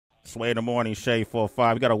Sway in the morning, Shade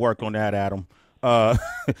 4-5. We got to work on that, Adam. Uh,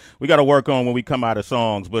 we got to work on when we come out of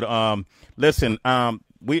songs. But listen,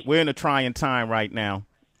 we're in a trying time right now.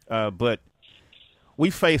 But we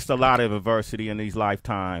faced a lot of adversity in these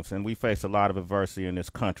lifetimes, and we faced a lot of adversity in this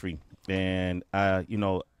country. And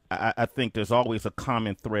I think there's always a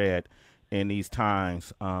common thread in these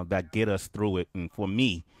times that get us through it. And for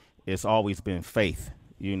me, it's always been faith.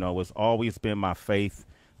 It's always been my faith,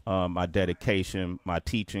 my dedication, my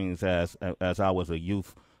teachings as I was a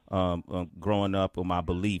youth growing up, with my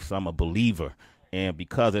beliefs. I'm a believer. And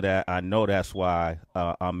because of that, I know that's why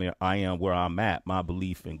I am where I'm at, my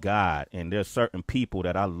belief in God. And there's certain people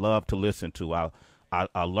that I love to listen to.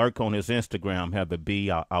 I lurk on his Instagram, Heather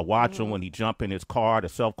B. I watch him when he jump in his car to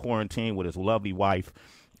self-quarantine with his lovely wife.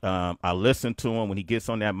 I listen to him when he gets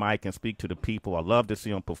on that mic and speak to the people. I love to see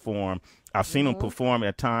him perform. I've seen him perform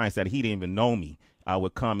at times that he didn't even know me. I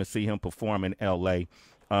would come and see him perform in L.A.,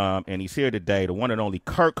 and he's here today. The one and only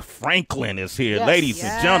Kirk Franklin is here. Yes. Ladies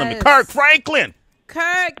and gentlemen, Kirk Franklin.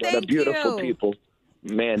 Kirk, What a thank beautiful you. people.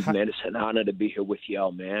 Man, it's an honor to be here with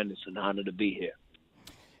y'all, man. It's an honor to be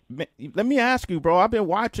here. Let me ask you, bro. I've been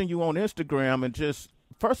watching you on Instagram and just,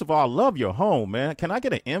 first of all, I love your home, man. Can I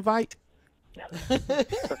get an invite?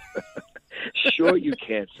 Sure you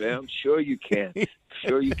can, Sam. Sure you can.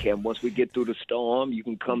 Sure you can. Once we get through the storm, you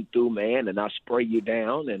can come through, man, and I'll spray you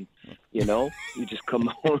down, and, you just come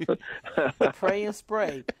on. Pray and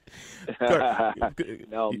spray.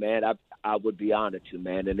 No, man, I would be honored to,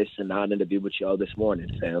 man, and it's an honor to be with y'all this morning,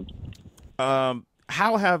 Sam.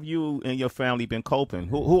 How have you and your family been coping?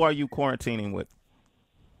 Who are you quarantining with?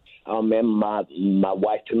 Oh, man, my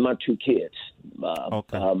wife and my two kids.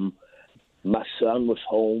 Okay. My son was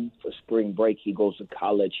home for spring break. He goes to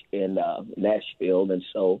college in Nashville, and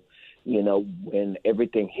so, when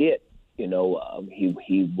everything hit, he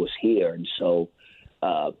was here, and so,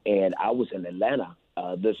 and I was in Atlanta.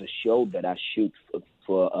 There's a show that I shoot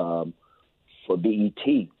for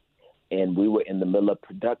BET, and we were in the middle of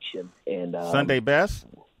production. And Sunday Best?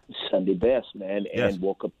 Sunday Best, man, Yes. and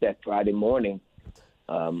woke up that Friday morning.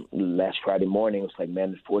 Last Friday morning, it was like, man,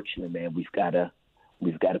 unfortunately, man, we've got to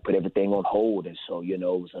put everything on hold. And so, it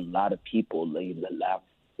was a lot of people,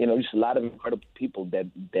 just a lot of incredible people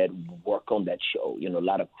that work on that show, a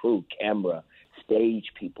lot of crew, camera,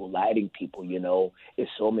 stage people, lighting people,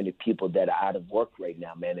 it's so many people that are out of work right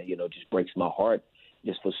now, man. And, it just breaks my heart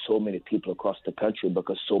just for so many people across the country,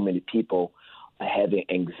 because so many people are having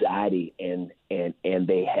anxiety and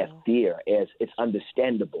they have fear, as it's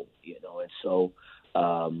understandable, and so,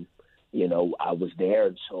 I was there,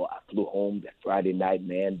 and so I flew home that Friday night,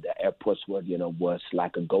 man. The airports were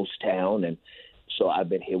like a ghost town, and so I've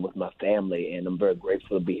been here with my family, and I'm very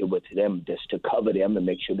grateful to be here with them, just to cover them and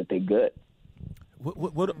make sure that they're good.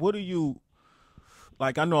 What do you,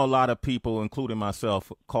 like, I know a lot of people, including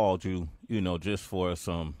myself, called you, just for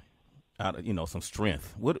some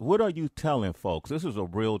strength. What are you telling folks? This is a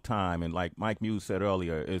real time, and like Mike Muse said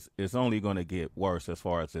earlier, it's only going to get worse as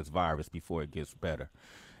far as this virus before it gets better.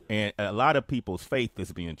 And a lot of people's faith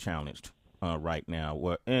is being challenged right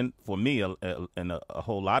now. And for me, and a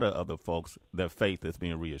whole lot of other folks, their faith is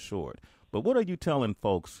being reassured. But what are you telling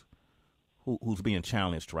folks who's being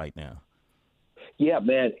challenged right now? Yeah,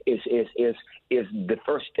 man, it's the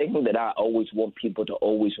first thing that I always want people to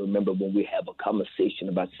always remember when we have a conversation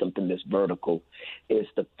about something that's vertical. Is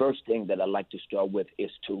the first thing that I like to start with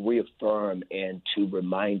is to reaffirm and to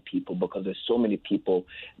remind people, because there's so many people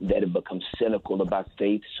that have become cynical about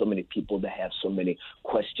faith, so many people that have so many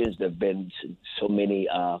questions. There have been so many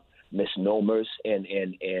misnomers and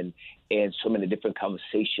so many different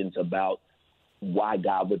conversations about why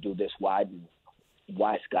God would do this, why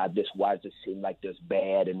is God this? Why does it seem like there's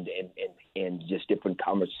bad, and just different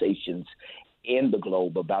conversations in the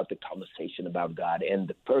globe about the conversation about God. And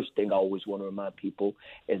the first thing I always want to remind people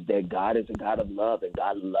is that God is a God of love, and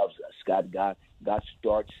God loves us. God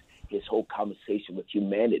starts his whole conversation with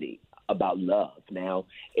humanity about love. Now,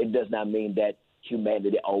 it does not mean that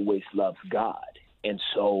humanity always loves God. And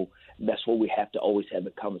so that's what we have to always have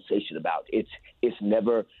a conversation about. It's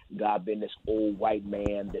never God being this old white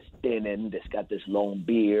man that's thinning, that's got this long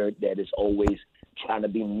beard, that is always trying to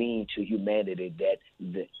be mean to humanity,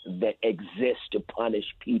 that exists to punish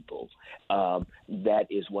people. That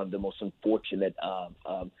is one of the most unfortunate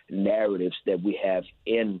narratives that we have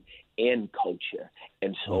in culture.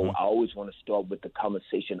 And so I always want to start with the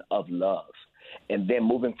conversation of love. And then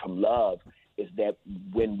moving from love is that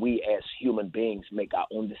when we as human beings make our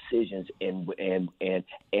own decisions and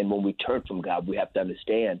when we turn from God, we have to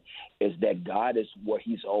understand is that God is where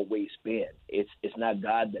he's always been. It's not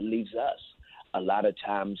God that leaves us. a lot of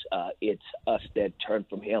times it's us that turn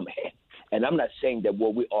from him. And I'm not saying that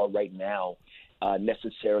where we are right now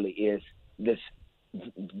necessarily is this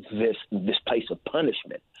place of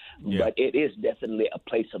punishment, but it is definitely a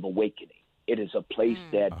place of awakening. It is a place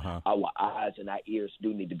that our eyes and our ears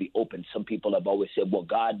do need to be open. Some people have always said, well,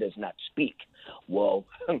 God does not speak. Well,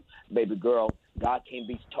 baby girl, God can't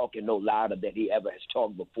be talking no louder than he ever has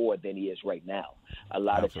talked before than he is right now. A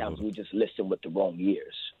lot of times we just listen with the wrong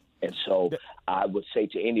ears. And so I would say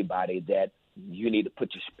to anybody that you need to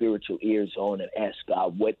put your spiritual ears on and ask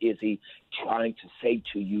God, what is he trying to say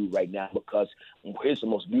to you right now? Because here's the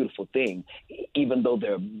most beautiful thing. Even though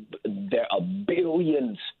there are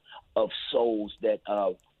billions of souls that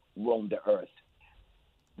roam the earth,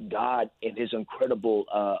 God, in his incredible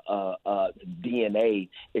DNA,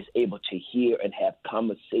 is able to hear and have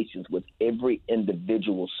conversations with every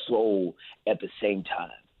individual soul at the same time.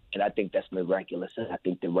 And I think that's miraculous. And I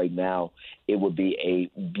think that right now it would be a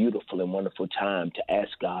beautiful and wonderful time to ask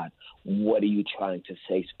God, what are you trying to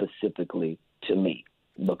say specifically to me?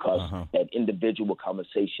 Because that individual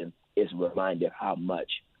conversation is a reminder how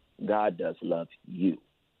much God does love you.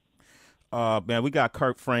 Man, we got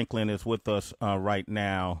Kirk Franklin is with us right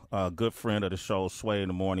now, a good friend of the show, Sway in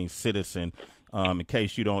the Morning Citizen. In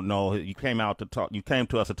case you don't know, you came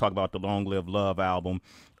to us to talk about the Long Live Love album,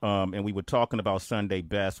 and we were talking about Sunday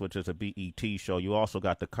Best, which is a BET show. You also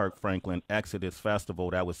got the Kirk Franklin Exodus Festival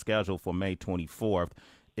that was scheduled for May 24th.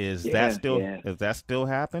 Is that still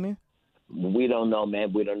happening? We don't know,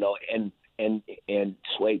 man. We don't know. And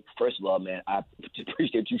Sway, first of all, man, I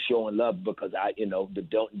appreciate you showing love, because I,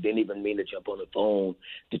 didn't even mean to jump on the phone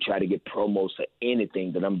to try to get promos for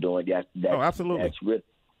anything that I'm doing. Absolutely.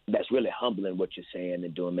 That's really humbling what you're saying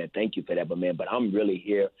and doing, man. Thank you for that, but I'm really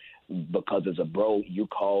here because as a bro, you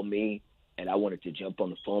called me and I wanted to jump on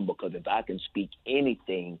the phone, because if I can speak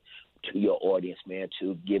anything to your audience, man,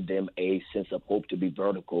 to give them a sense of hope to be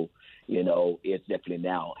vertical, it's definitely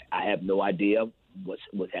now. I have no idea what's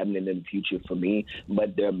happening in the future for me,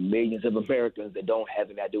 but there are millions of Americans that don't have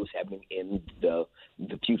any idea what's happening in the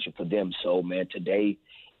future for them. So, man, today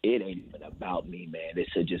it ain't even about me, man.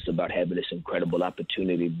 It's just about having this incredible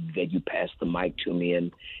opportunity that you pass the mic to me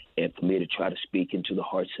and for me to try to speak into the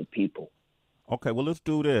hearts of people. Okay, well, let's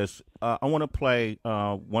do this. I want to play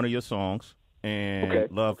one of your songs, and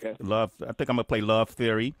Love. I think I'm gonna play Love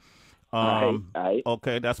Theory. All right.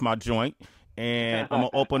 Okay, that's my joint. And I'm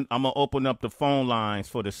gonna open up the phone lines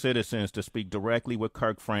for the citizens to speak directly with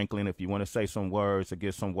Kirk Franklin. If you want to say some words or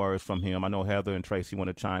get some words from him, I know Heather and Tracy want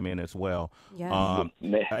to chime in as well. Yeah.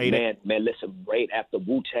 Man, listen, right after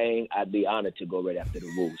Wu-Tang, I'd be honored to go right after the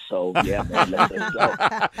Wu. So yeah, man, let's go.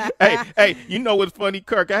 Hey, you know what's funny,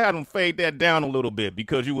 Kirk? I had him fade that down a little bit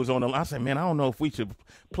because you was on the line. I said, man, I don't know if we should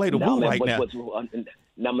play the Wu right now.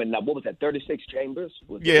 Now, what was that, 36 chambers?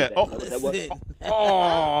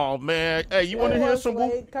 Oh, man. Hey, you want to hear some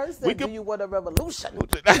Wu? Kirk said, do you want a revolution?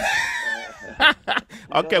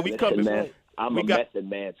 Okay, we come. Man, I'm a Method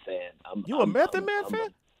Man fan. You a Method Man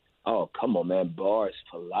fan? Oh, come on, man. Bars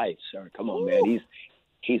for life, sir. Come on, man.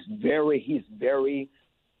 He's very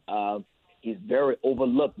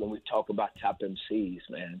overlooked when we talk about top MCs,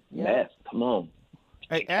 man. Yeah. Meth, come on.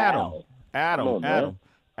 Hey,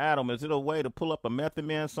 Adam, is it a way to pull up a Method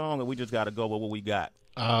Man song, or we just got to go with what we got?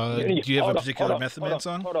 Do you have a particular Method Man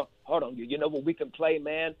song? Hold on. You know what we can play,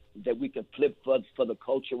 man, that we can flip for the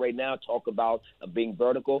culture right now, talk about being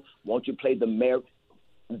vertical? Won't you play the Mary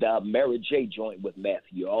J joint with Meth?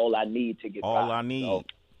 You're all I need to get all by. I need.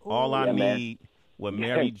 All I need with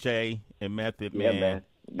Mary J and Method Man. Man.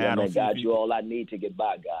 Yeah, man, God, you're all I need to get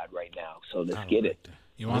by, God, right now. So let's get it.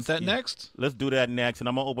 You want that next? Let's do that next, and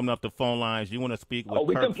I'm gonna open up the phone lines. You want to speak with?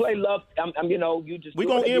 We can play Love. You just we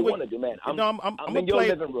gonna end with. Want to do, man. I'm in your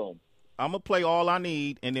living room. I'm gonna play All I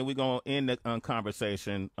Need, and then we're gonna end the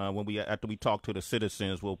conversation after we talk to the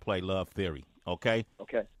citizens. We'll play Love Theory. Okay.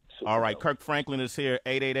 Okay. All right. Kirk Franklin is here.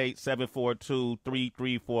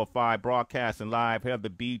 888-742-3345. Broadcasting live. Heather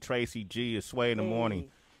B, Tracy G, is Sway in the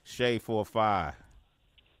Morning. Shay 45.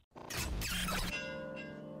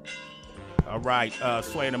 All right,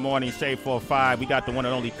 Sway in the Morning, Shade 45. We got the one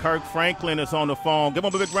and only Kirk Franklin is on the phone. Give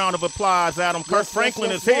him a big round of applause, Adam. Kirk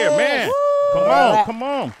Franklin is here, man. Woo! Come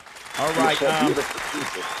on. All right.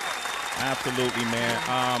 Absolutely,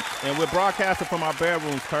 man. And we're broadcasting from our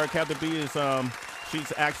bedrooms. Kirk, Heather B is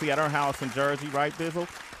she's actually at her house in Jersey, right, Bizzle?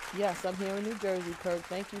 Yes, I'm here in New Jersey, Kirk.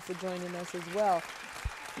 Thank you for joining us as well.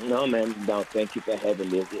 No, man. No, thank you for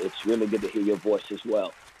having me. It's really good to hear your voice as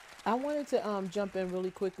well. I wanted to jump in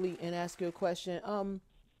really quickly and ask you a question.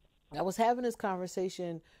 I was having this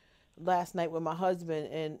conversation last night with my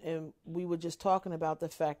husband, and we were just talking about the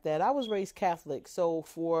fact that I was raised Catholic. So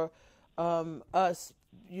for us,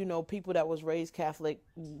 people that was raised Catholic,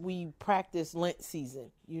 we practice Lent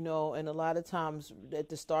season, and a lot of times at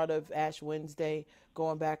the start of Ash Wednesday,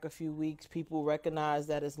 going back a few weeks, people recognize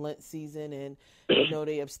that it's Lent season, and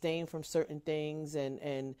they abstain from certain things,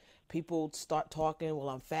 and people start talking, well,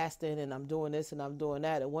 I'm fasting and I'm doing this and I'm doing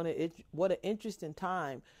that. And what an interesting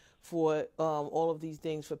time for all of these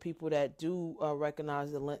things, for people that do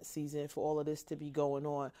recognize the Lent season, for all of this to be going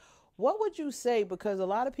on. What would you say? Because a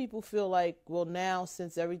lot of people feel like, well, now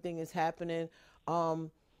since everything is happening,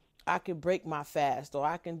 I can break my fast, or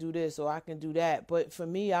I can do this, or I can do that. But for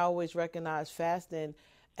me, I always recognize fasting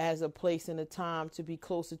as a place and a time to be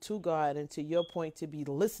closer to God, and to your point, to be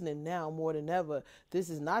listening now more than ever. This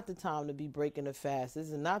is not the time to be breaking the fast. This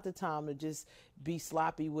is not the time to just be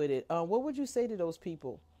sloppy with it. What would you say to those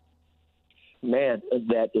people? Man,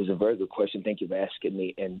 that is a very good question. Thank you for asking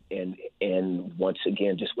me. And once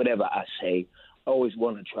again, just whatever I say, I always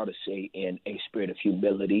want to try to say in a spirit of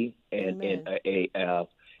humility and in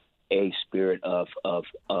a spirit of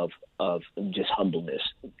just humbleness.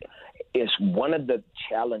 It's one of the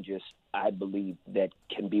challenges I believe that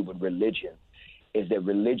can be with religion, is that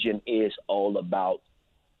religion is all about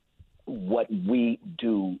what we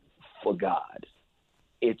do for God.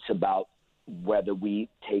 It's about whether we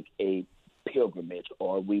take a pilgrimage,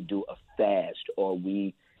 or we do a fast, or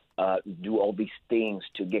we do all these things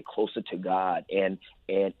to get closer to God, and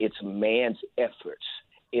it's man's efforts,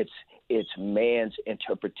 it's man's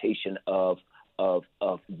interpretation of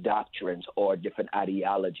doctrines or different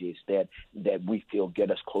ideologies that we feel get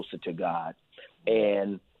us closer to God.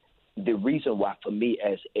 And the reason why, for me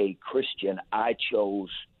as a Christian, I chose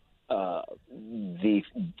the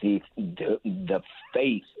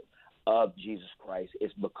faith of Jesus Christ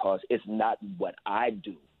is because it's not what I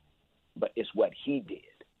do, but it's what he did.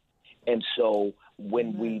 And so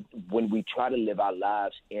when we try to live our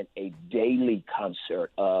lives in a daily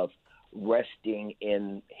concert of resting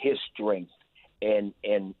in his strength and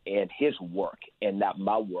his work and not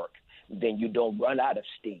my work, then you don't run out of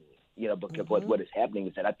steam. Because what is happening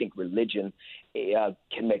is that I think religion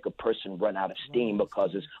can make a person run out of steam because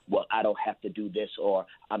it's, well, I don't have to do this, or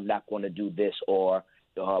I'm not going to do this, or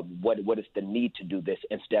what is the need to do this,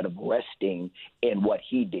 instead of resting in what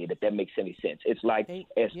he did, if that makes any sense. It's like,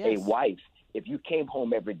 as a wife, if you came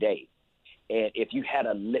home every day and if you had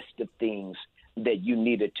a list of things that you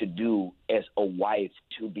needed to do as a wife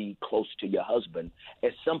to be close to your husband,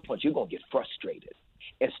 at some point you're going to get frustrated,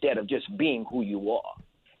 instead of just being who you are.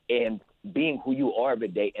 And being who you are every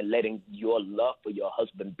day and letting your love for your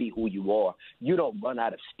husband be who you are, you don't run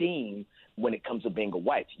out of steam when it comes to being a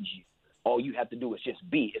wife. All you have to do is just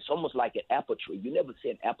be. It's almost like an apple tree. You never see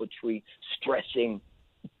an apple tree stressing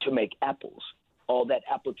to make apples. All that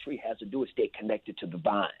apple tree has to do is stay connected to the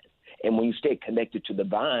vine. And when you stay connected to the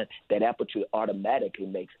vine, that apple tree automatically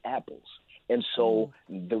makes apples. And so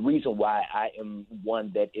the reason why I am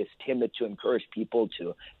one that is timid to encourage people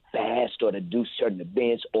to fast or to do certain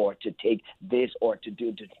events or to take this or to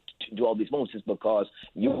do all these moments is because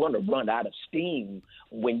you're going to run out of steam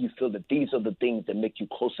when you feel that these are the things that make you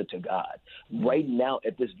closer to God. Right now,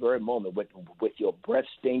 at this very moment, with your breath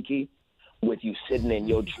stinky, with you sitting in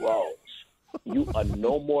your drawers, you are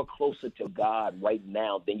no more closer to God right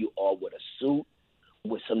now than you are with a suit,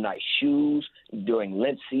 with some nice shoes during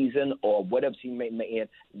Lent season or whatever you may in.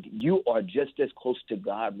 You are just as close to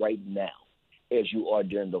God right now as you are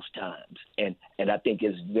during those times. And I think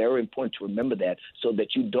it's very important to remember that, so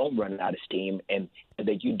that you don't run out of steam and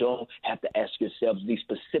that you don't have to ask yourselves these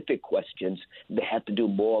specific questions that have to do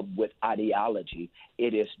more with ideology.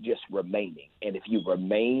 It is just remaining. And if you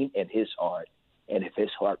remain in his heart, and if his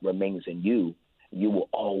heart remains in you, you will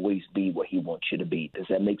always be where he wants you to be. Does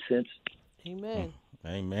that make sense? Amen.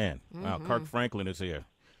 Amen. Wow, Kirk Franklin is here.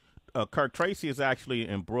 Kirk, Tracy is actually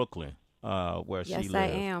in Brooklyn, where she lives. Yes, I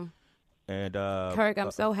am. And Kirk,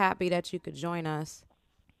 I'm so happy that you could join us.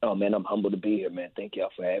 Oh, man, I'm humbled to be here, man. Thank y'all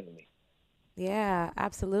for having me. Yeah,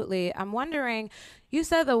 absolutely. I'm wondering, you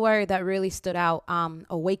said the word that really stood out,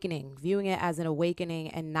 awakening, viewing it as an awakening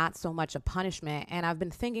and not so much a punishment. And I've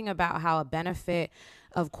been thinking about how a benefit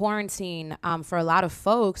of quarantine for a lot of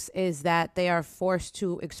folks is that they are forced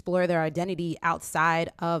to explore their identity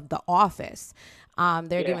outside of the office.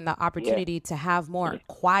 They're given the opportunity to have more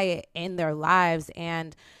quiet in their lives,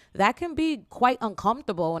 and that can be quite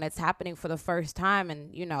uncomfortable when it's happening for the first time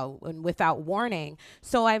and, and without warning.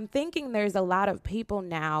 So I'm thinking there's a lot of people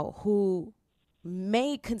now who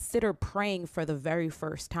may consider praying for the very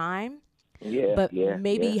first time, but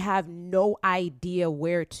maybe have no idea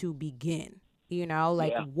where to begin. you know,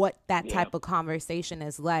 like what that type of conversation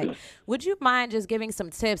is like. Would you mind just giving some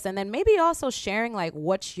tips and then maybe also sharing like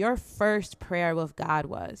what your first prayer with God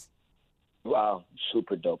was? Wow,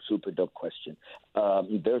 super dope question.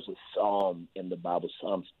 There's a psalm in the Bible,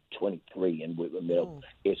 Psalms 23, and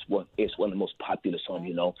it's one of the most popular songs.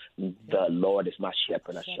 You know, the Lord is my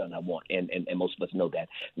shepherd, I shall not want, and most of us know that.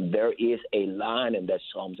 There is a line in that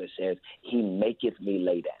psalm that says, "He maketh me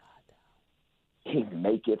lay down." He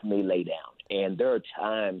maketh me lay down, and there are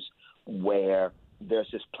times where there's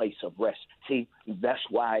this place of rest. See, that's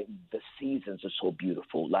why the seasons are so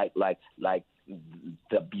beautiful. Like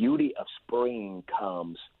the beauty of spring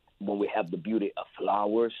comes when we have the beauty of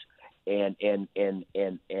flowers and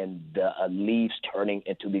the leaves turning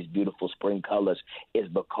into these beautiful spring colors is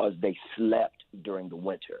because they slept during the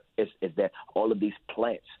winter. Is that all of these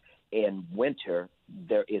plants in winter,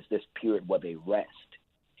 there is this period where they rest.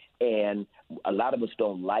 And a lot of us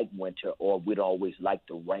don't like winter, or we don't always like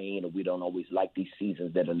the rain, or we don't always like these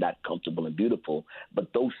seasons that are not comfortable and beautiful.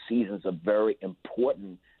 But those seasons are very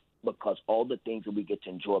important because all the things that we get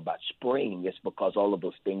to enjoy about spring is because all of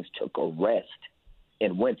those things took a rest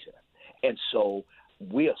in winter. And so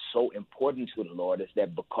we are so important to the Lord is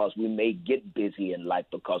that because we may get busy in life,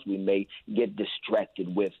 because we may get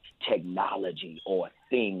distracted with technology or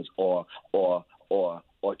things or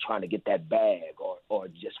trying to get that bag or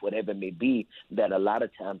just whatever it may be, that a lot of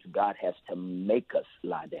times God has to make us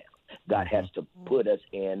lie down. God has to put us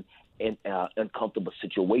in uncomfortable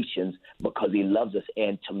situations because he loves us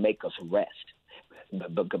and to make us rest.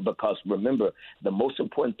 Because remember, the most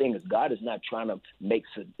important thing is God is not trying to make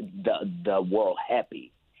the world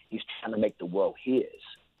happy. He's trying to make the world his.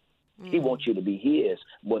 He wants you to be his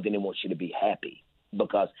more than he wants you to be happy.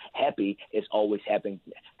 Because happy is always happening.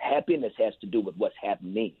 Happiness has to do with what's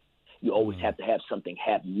happening. You always have to have something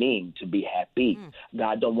happening to be happy.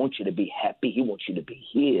 God don't want you to be happy. He wants you to be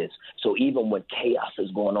his. So even when chaos is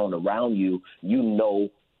going on around you, you know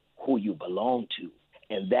who you belong to.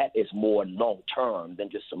 And that is more long-term than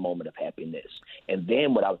just a moment of happiness. And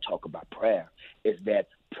then what I would talk about prayer is that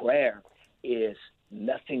prayer is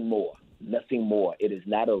nothing more. Nothing more. It is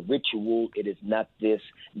not a ritual. It is not this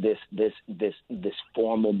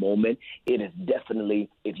formal moment. It is definitely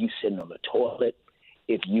if you sitting on the toilet,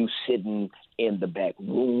 if you sitting in the back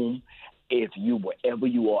room, if you wherever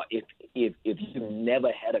you are, if you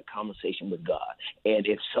never had a conversation with God, and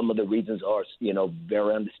if some of the reasons are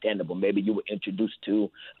very understandable, maybe you were introduced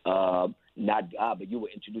to not God, but you were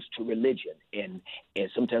introduced to religion, and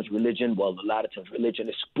sometimes religion, well, a lot of times religion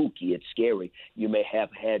is spooky, it's scary. You may have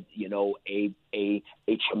had a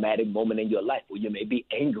traumatic moment in your life where you may be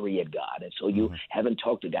angry at God, and so you haven't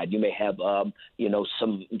talked to God. You may have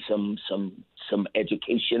some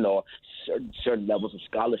education or certain levels of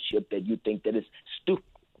scholarship that you think that is stupid.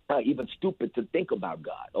 Even stupid to think about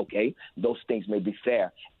God, okay? Those things may be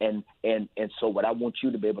fair. And so what I want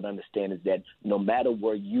you to be able to understand is that no matter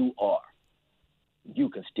where you are, you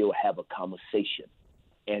can still have a conversation.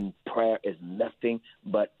 And prayer is nothing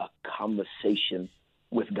but a conversation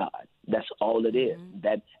with God. That's all it is.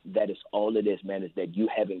 That is all it is, man, is that you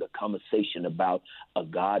having a conversation about a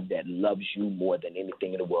God that loves you more than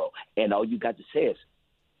anything in the world. And all you got to say is,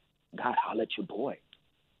 God, holler at your boy.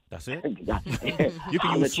 That's it. You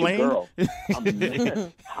can use slang. Girl.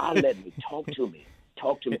 Holler at me. Talk to me.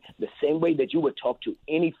 The same way that you would talk to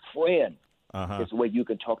any friend is the way you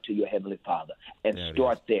can talk to your Heavenly Father. And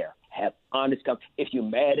start there. Have honest conversation. If you're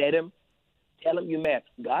mad at him, tell him you're mad.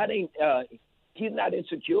 God ain't. He's not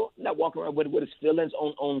insecure. Not walking around with his feelings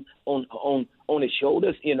on his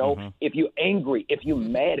shoulders. If you're angry, if you're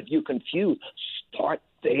mad, if you're confused, start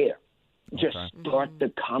there. Just start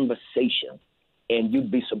the conversation. And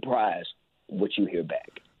you'd be surprised what you hear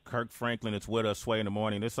back. Kirk Franklin is with us, Sway in the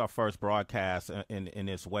Morning. This is our first broadcast in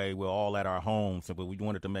this way. We're all at our homes, but we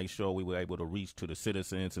wanted to make sure we were able to reach to the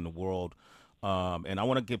citizens in the world. And I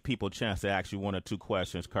want to give people a chance to ask you one or two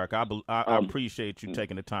questions, Kirk. I appreciate you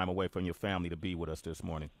taking the time away from your family to be with us this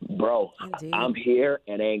morning. Bro, indeed. I'm here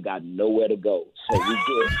and I ain't got nowhere to go. So we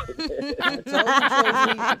good. I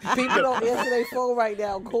told you, people don't answer their phone right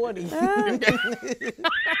now, corny.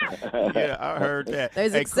 Yeah, I heard that.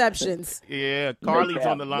 There's exceptions. Yeah, Carly's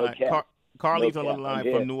on the line. Carly's on the line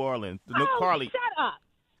from New Orleans. Carly. Shut up.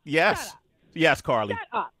 Yes. Shut up. Yes, Carly. Shut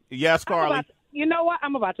up. Yes, Carly. You know what?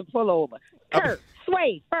 I'm about to pull over. Kurt,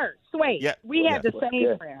 Sway first. Sway. Yeah. We have the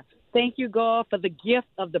same prayer. Thank you, God, for the gift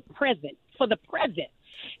of the present,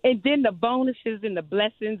 And then the bonuses and the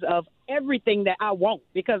blessings of everything that I want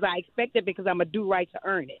because I expect it because I'm going to do right to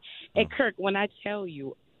earn it. And, Kirk, when I tell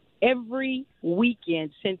you, every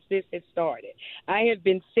weekend since this has started, I have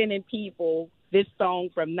been sending people this song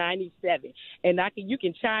from '97, and you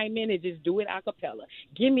can chime in and just do it a cappella.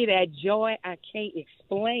 Give me that joy I can't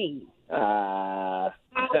explain. I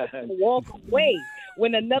walk away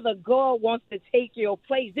when another girl wants to take your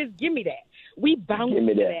place. Just give me that. We bounce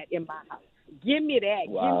to that in my house. Give me that.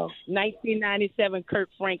 Wow. Give 1997 Kirk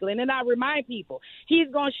Franklin. And I remind people, he's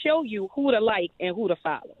going to show you who to like and who to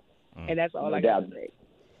follow. And that's all I got to say.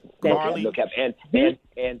 Carly,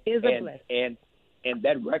 and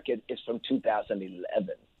that record is from 2011.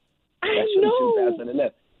 That's know. From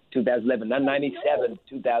 2011, not 97,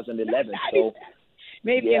 2011. So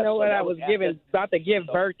maybe you know what I was about to give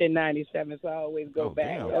birth in '97, so I always go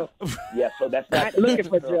back. Yeah, so that's not looking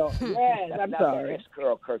for Joe. Yes, I'm sorry. S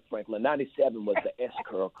Curl Kirk Franklin. '97 was the S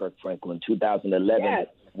Curl Kirk Franklin. 2011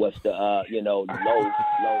 was the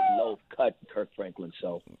low cut Kirk Franklin.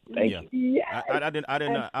 So thank you. Yes. I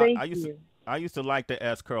didn't know. I used to like the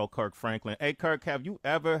S Curl Kirk Franklin. Hey, Kirk, have you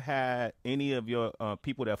ever had any of your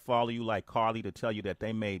people that follow you, like Carly, to tell you that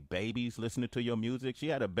they made babies listening to your music? She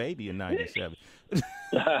had a baby in '97.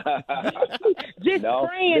 Just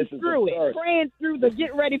praying through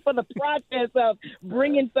get ready for the process of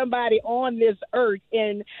bringing somebody on this earth,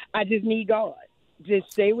 and I just need God.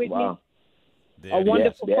 Just stay with me. A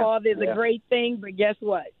wonderful cause is a great thing, but guess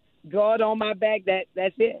what? God on my back,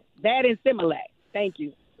 that's it. That and Similac. Thank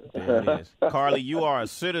you. There it is. Carly, you are a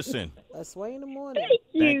citizen. A Sway in the morning.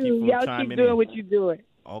 Thank you. Y'all keep doing what you're doing.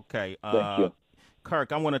 Okay. Thank you.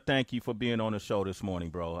 Kirk, I want to thank you for being on the show this morning,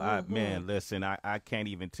 bro. Man, listen, I can't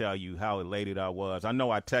even tell you how elated I was. I know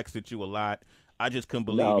I texted you a lot. I just couldn't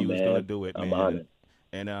believe you was going to do it, man. I'm honored.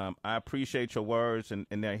 And I appreciate your words, and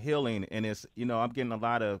they're healing. And it's, I'm getting a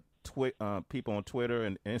lot of people on Twitter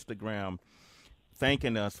and Instagram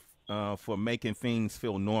thanking us for making things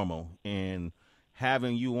feel normal. And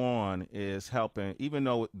having you on is helping, even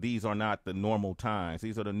though these are not the normal times.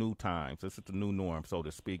 These are the new times. This is the new norm, so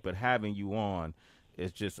to speak. But having you on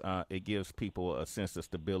is just, it gives people a sense of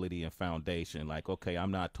stability and foundation. Like, okay,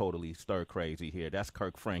 I'm not totally stir crazy here. That's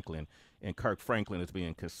Kirk Franklin. And Kirk Franklin is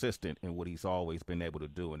being consistent in what he's always been able to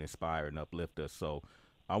do and inspire and uplift us. So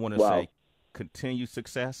I want to say continued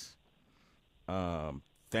success.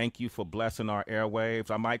 Thank you for blessing our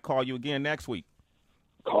airwaves. I might call you again next week.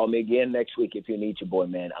 Call me again next week if you need your boy,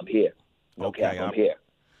 man. I'm here. Okay, I'm here.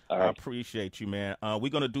 All right. I appreciate you, man.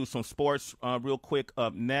 We're going to do some sports real quick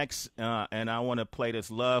up next, and I want to play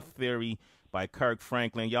this Love Theory by Kirk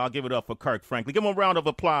Franklin. Y'all give it up for Kirk Franklin. Give him a round of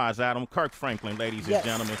applause, Adam. Kirk Franklin, ladies and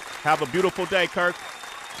gentlemen. Have a beautiful day, Kirk.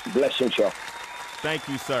 Bless you, y'all. Thank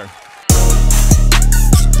you, sir.